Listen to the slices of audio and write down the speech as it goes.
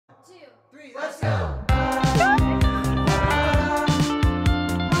3, let's go!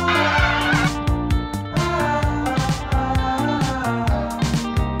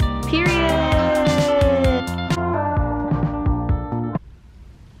 Period.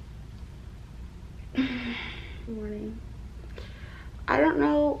 Morning. I don't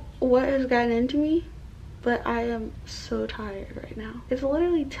know what has gotten into me, but I am so tired right now. It's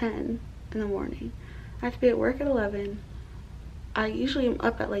literally 10 in the morning. I have to be at work at 11. I usually am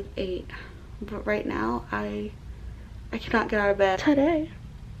up at like 8, but right now I cannot get out of bed. Today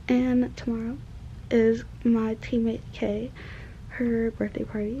and tomorrow is my teammate Kay, her birthday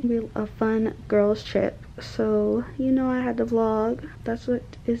party. It'll be a fun girls trip, so you know I had to vlog. That's what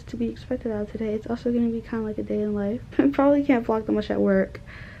is to be expected out of today. It's also going to be kind of like a day in life. I probably can't vlog that much at work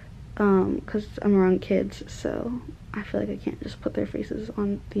because I'm around kids, so I feel like I can't just put their faces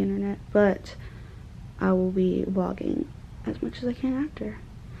on the internet, but I will be vlogging as much as I can after.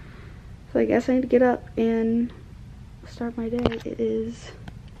 So I guess I need to get up and start my day. It's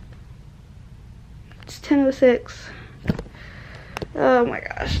 10:06. Oh my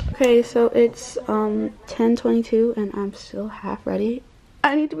gosh. Okay, so it's 10:22 and I'm still half ready.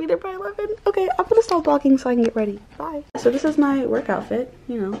 I need to be there by 11. Okay, I'm gonna stop vlogging so I can get ready. Bye. So this is my work outfit,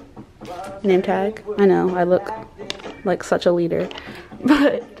 you know, name tag. I know I look like such a leader,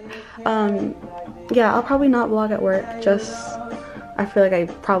 but yeah, I'll probably not vlog at work. I feel like I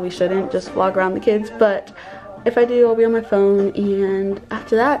probably shouldn't just vlog around the kids, but if I do, I'll be on my phone, and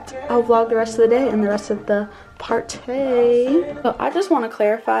after that I'll vlog the rest of the day and the rest of the party. So I just want to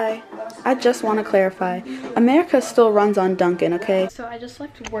clarify, America still runs on Dunkin', okay? So I just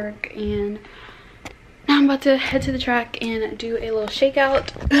left work and now I'm about to head to the track and do a little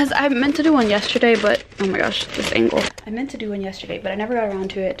shakeout, because I meant to do one yesterday, but oh my gosh, this angle. I meant to do one yesterday, but I never got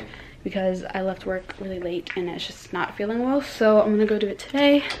around to it because I left work really late and it's just not feeling well. So I'm gonna go do it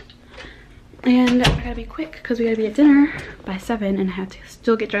today. And I gotta be quick because we gotta be at dinner by 7 and I have to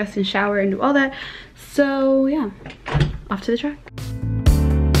still get dressed and shower and do all that. So yeah, off to the track.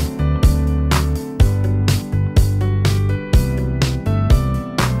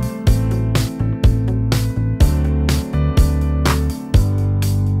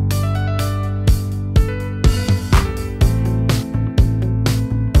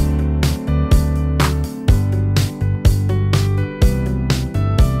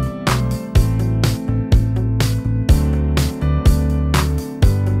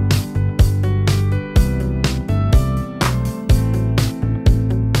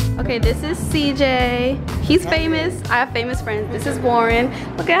 Okay, this is CJ. He's famous. I have famous friends. This is Warren.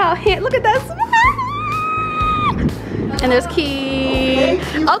 Look at how look at that smile. And there's Key.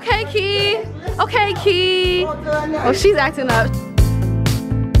 Okay, Key. Okay, Key. Oh, she's acting up.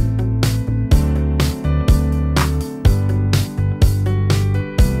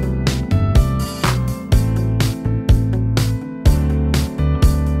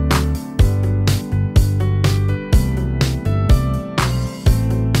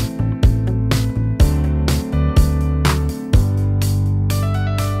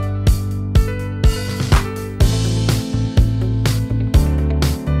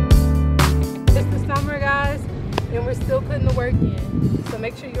 Still putting the work in, so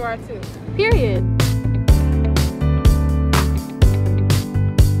make sure you are too. Period.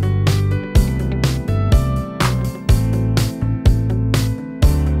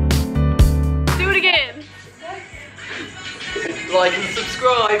 Do it again. Like and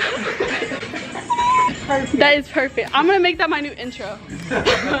subscribe. Perfect. That is perfect. I'm gonna make that my new intro.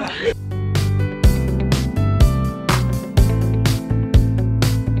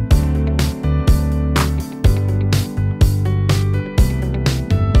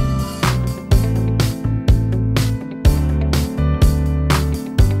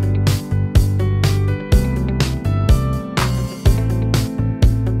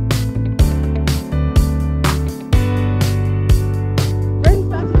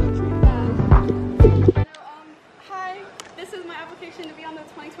 To be on the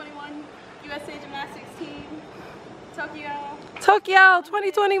 2021 USA Gymnastics team, Tokyo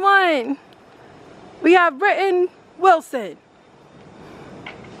 2021. We have Britton Wilson.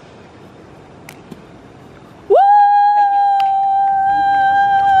 Woo!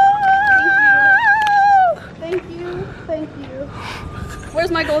 Thank you. Thank you.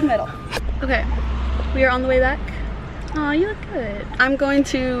 Where's my gold medal? Okay, we are on the way back. Oh, you look good. I'm going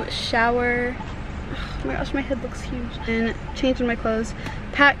to shower. Oh my gosh, my head looks huge. And change in my clothes,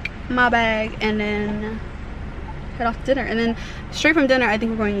 pack my bag, and then head off to dinner. And then straight from dinner, I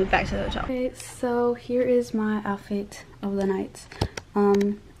think we're going back to the hotel. Okay, so here is my outfit of the night.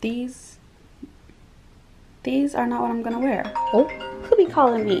 These are not what I'm gonna wear. Oh, who be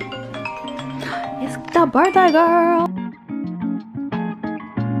calling me? It's the birthday girl.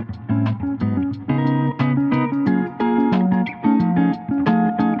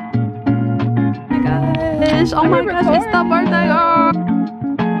 Oh my gosh, it's the birthday girl.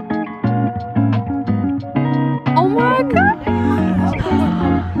 Oh my gosh.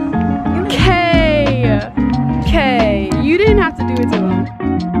 Kay, you didn't have to do it to him.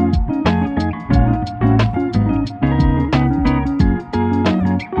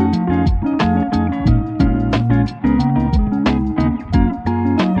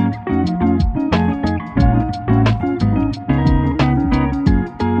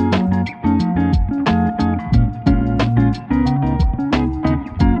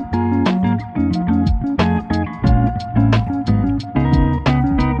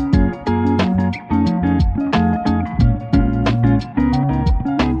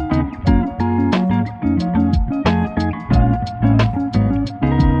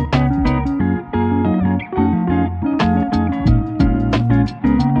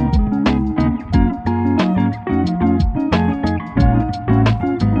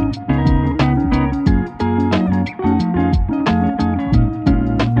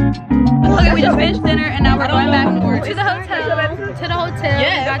 We just finished dinner and now we're going back to the hotel.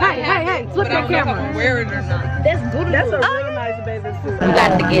 Yeah. Hey, flip your camera. Wear it or not. That's a really nice bathing suit. You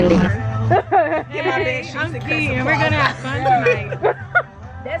got to get it. Get my bed shoes I'm and Key and we're gonna have fun tonight.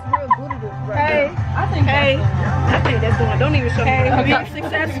 That's real booty, bro. Hey, I think that's the one. Don't even show me. Hey, be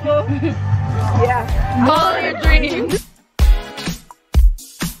successful. Yeah. Follow your dreams.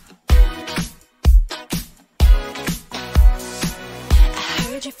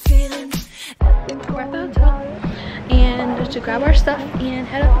 We're at the hotel and just to grab our stuff and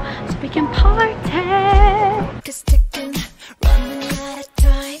head up so we can party. It's ticking, running out of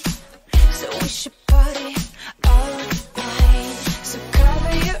time, so we should party all night. So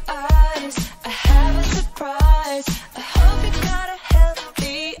cover your eyes, I have a surprise. I hope you got a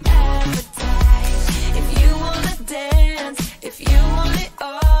healthy appetite. If you wanna dance, if you want it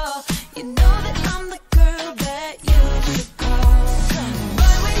all, you know that I'm the girl that you should call.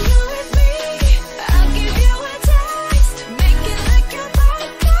 But when you're with me, I'll give you a taste, make it like your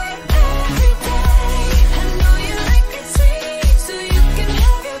birthday every day. I know you like it sweet, so you can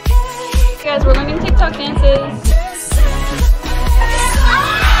have your cake. Guys, we're going to TikTok dances. Just celebrate.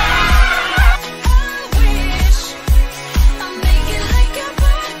 I wish I'll make it like your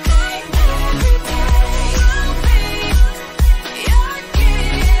birthday every day. I'll be your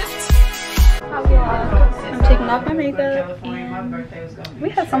gift. I'm taking off my makeup and we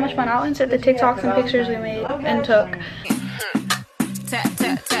had so much fun. I'll insert the TikToks and pictures we made and took. Tap,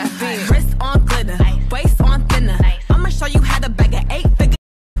 tap, tap. Wrist on glitter, waist on thinner. I'ma show you how to bag an 8-figure.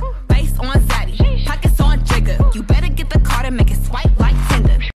 Face on zaddy, pockets on jigger. You better get the card and make it swipe like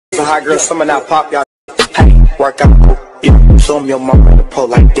Tinder. Some hot girls, some of that pop, y'all. Hey, work out, yeah. Show me your mama to pull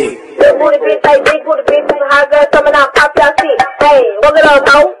like dick. Big booty bitch, like big booty bitch, some hot girls coming out, pop y'all shit. Hey, walk it up,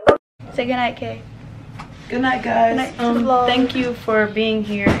 though. Say goodnight, Kay. Good night, guys. Good night to the vlog. Thank you for being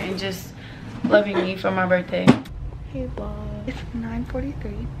here and just loving me for my birthday. Hey vlog. It's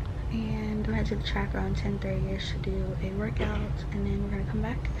 9:43 and I'm headed to the track around 10:30ish to do a workout and then we're gonna come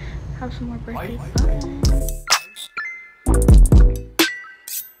back, have some more birthday fun.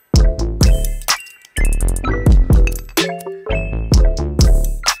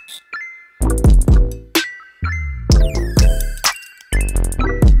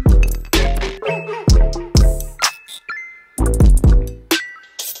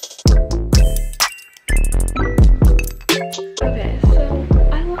 Okay, so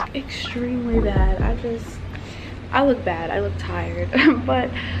I look extremely bad. I look bad. I look tired.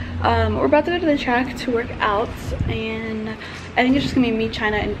 But we're about to go to the track to work out and I think it's just gonna be me,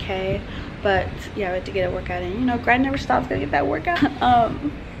 China, and Kay. But yeah, we have to get a workout in. You know, grind never stops, gotta get that workout.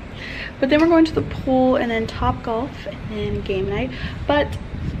 But then we're going to the pool and then Top Golf and then game night. But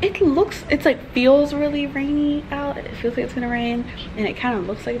it's like feels really rainy out. It feels like it's gonna rain and it kind of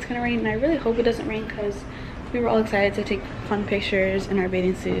looks like it's gonna rain and I really hope it doesn't rain because we were all excited to take fun pictures in our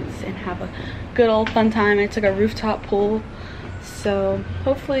bathing suits and have a good old fun time. It's like a rooftop pool, so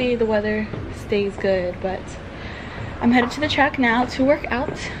hopefully the weather stays good. But I'm headed to the track now to work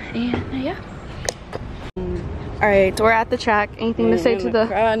out and yeah. All right, we're at the track. Anything to say to the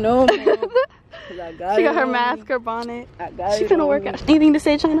No, she got her mask, her bonnet. She's gonna work out. Anything to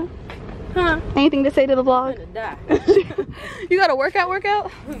say, China? Huh? Anything to say to the vlog? You got a workout?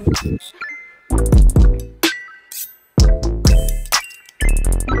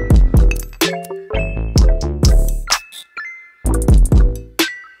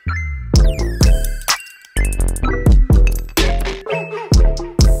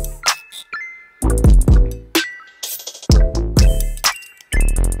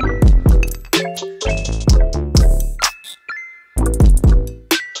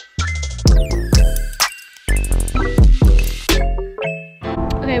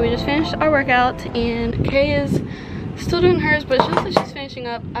 just finished our workout and Kay is still doing hers, but it looks like she's finishing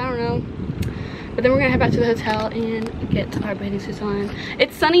up. I don't know. But then we're gonna head back to the hotel and get our bathing suits on.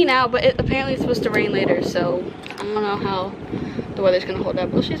 It's sunny now, but it apparently it's supposed to rain later, so I don't know how the weather's gonna hold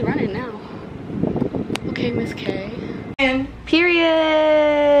up. Well, she's running now. Okay, Miss K. And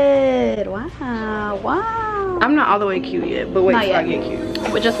period. Wow, wow. I'm not all the way cute yet, but wait Not till I yet. get cute.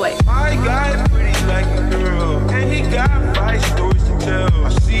 But just wait. My guy pretty like a girl, and he got 5 stories to tell. I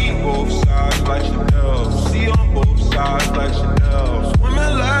see both sides like Chanel, see on both sides like Chanel. Swimming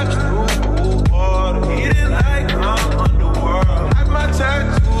laps through cool water, eating like I'm underworld. Have my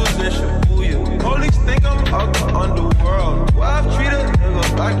tattoos in Shibuya, police think I'm out the underworld. Well, I've treated a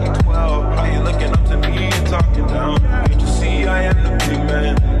nigga like he 12. How you looking up to me and talking down? Can't you see I am the big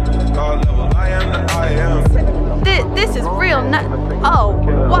man? God level, I am the I am. This is real nut. Oh,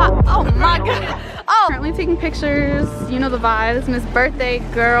 wow. Oh my god. Oh. Currently taking pictures. You know the vibes. Miss Birthday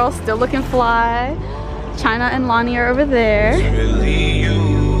Girl still looking fly. China and Lonnie are over there. It's really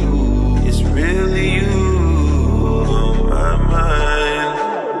you. It's really you on my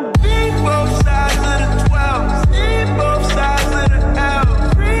mind. Be both sides of the 12. See both sides of the L.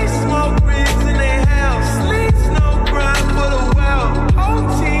 Free smoke rings in their hell. Sleep, no grind for the well. Whole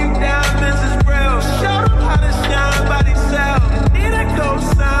team diamonds is real. Show them how to shine by themselves. Need a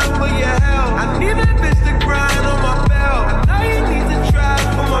cosign for your help. I need that bitch to grind on my belt. I know you need to drive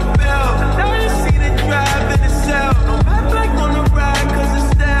for my belt. I know you see the drive in the cell. No matter like on the ride cause it's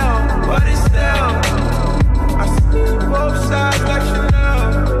stale. But it's still I see both sides like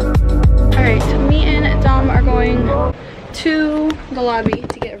Chanel. Alright, me and Dom are going to the lobby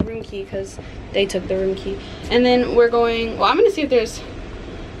to get a room key because they took the room key. And then we're going, well, I'm going to see if there's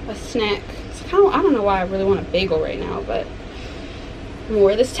a snack. It's kind of, I don't know why I really want a bagel right now, but I'm going to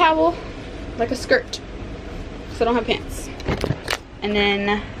wear this towel like a skirt because I don't have pants. And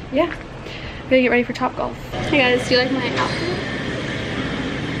then, yeah, I'm going to get ready for Topgolf. Hey guys, do you like my outfit?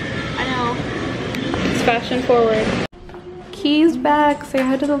 I know. It's fashion forward. Key's back. Say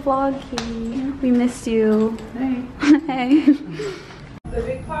hi to the vlog, Key. We missed you. Hey. Hey. The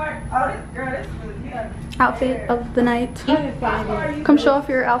big part. Oh, this girl, this is good. Outfit of the night. Come show off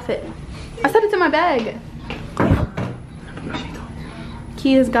your outfit. I said it's in my bag.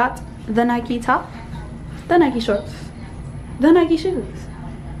 Key has got the Nike top, the Nike shorts, the Nike shoes.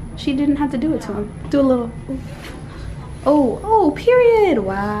 She didn't have to do it to him. Do a little. Oh, period.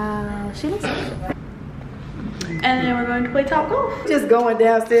 Wow. She looks good. And then we're going to play Topgolf. Just going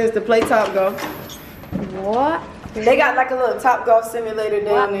downstairs to play Topgolf. What? They got like a little Topgolf simulator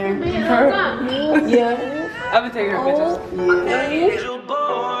down there. Yeah. I've been taking her pictures.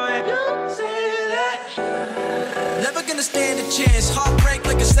 Never gonna stand a chance. Heartbreak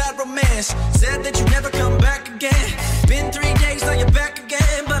like a sad romance. Said that you never come back again. Been 3 days, now you're back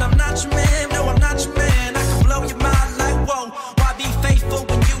again. But I'm not your man, no I'm not your man. I can blow your mind like whoa. Why be faithful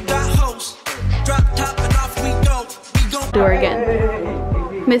when you got hoes? Drop top and off we go. We gon' Do her again.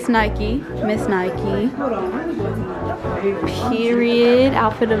 Miss Nike. Miss Nike. Period.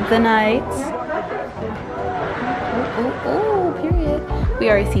 Outfit of the night. Oh, period. We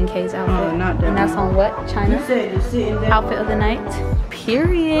already seen Kay's outfit. Oh, not that and that's on what? China? Outfit of the night.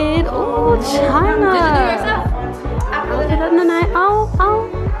 Period. Oh, China. Outfit of the night. Oh,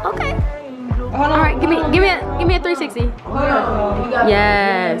 okay. All right, give me a 360.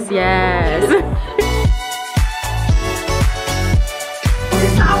 Yes.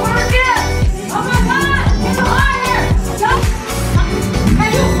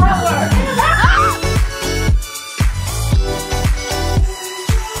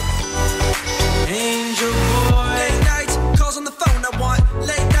 Angel boy. Late nights, calls on the phone. I want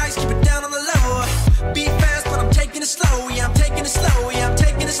late nights, keep it down on the low. Be fast, but I'm taking it slow. Yeah, I'm taking it slow. Yeah, I'm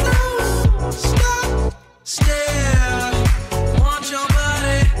taking it slow. Stop, stare. Want your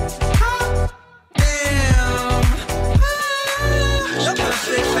body. Hot, damn. Your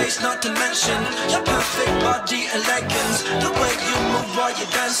perfect face, not to mention your perfect body elegance. The way you move while you're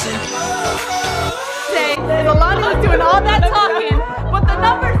dancing. There's a lot of us doing all that talking, but the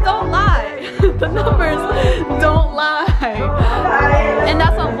numbers don't lie. The numbers don't lie. And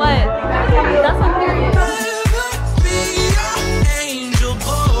that's on what? That's on period. Be your angel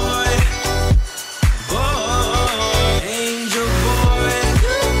boy. Angel boy.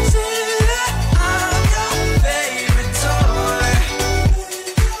 Say that I'm your favorite toy.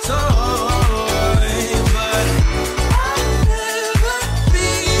 But I'll never be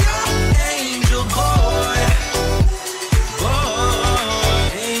your angel boy.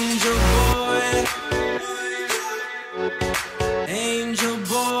 Angel boy. Angel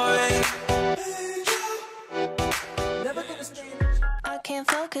boy. can't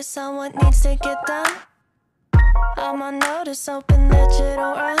focus on what needs to get done. I'm on notice, hoping that you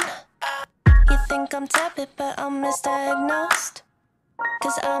don't run. You think I'm tepid, but I'm misdiagnosed.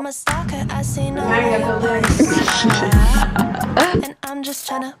 Cause I'm a stalker, I see no way away. And I'm just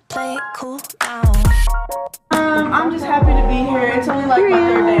tryna play it cool now. I'm just happy to be here. It's only like my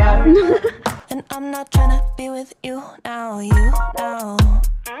 3rd day out here. And I'm not tryna be with you now, you know.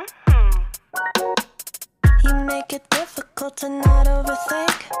 You make it difficult to not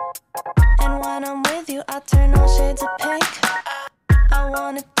overthink. And when I'm with you, I turn all shades of pink. I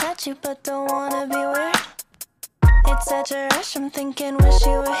wanna touch you, but don't wanna be weird. It's such a rush, I'm thinking, wish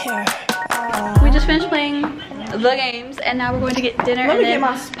you were here. We just finished playing the games, and now we're going to get dinner and then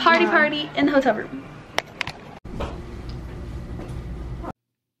party in the hotel room.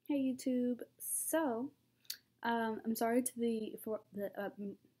 Hey YouTube, so I'm sorry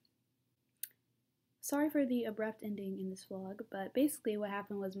for the abrupt ending in this vlog, but basically what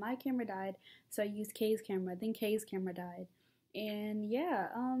happened was my camera died, so I used Kay's camera, then Kay's camera died, and yeah,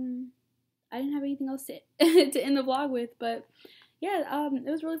 I didn't have anything else to end the vlog with, but yeah, it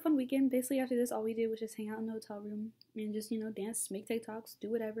was a really fun weekend. Basically after this, all we did was just hang out in the hotel room and just, you know, dance, make TikToks, do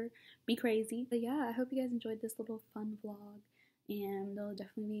whatever, be crazy. But yeah, I hope you guys enjoyed this little fun vlog, and there'll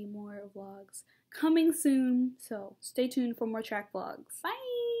definitely be more vlogs coming soon, so stay tuned for more track vlogs. Bye!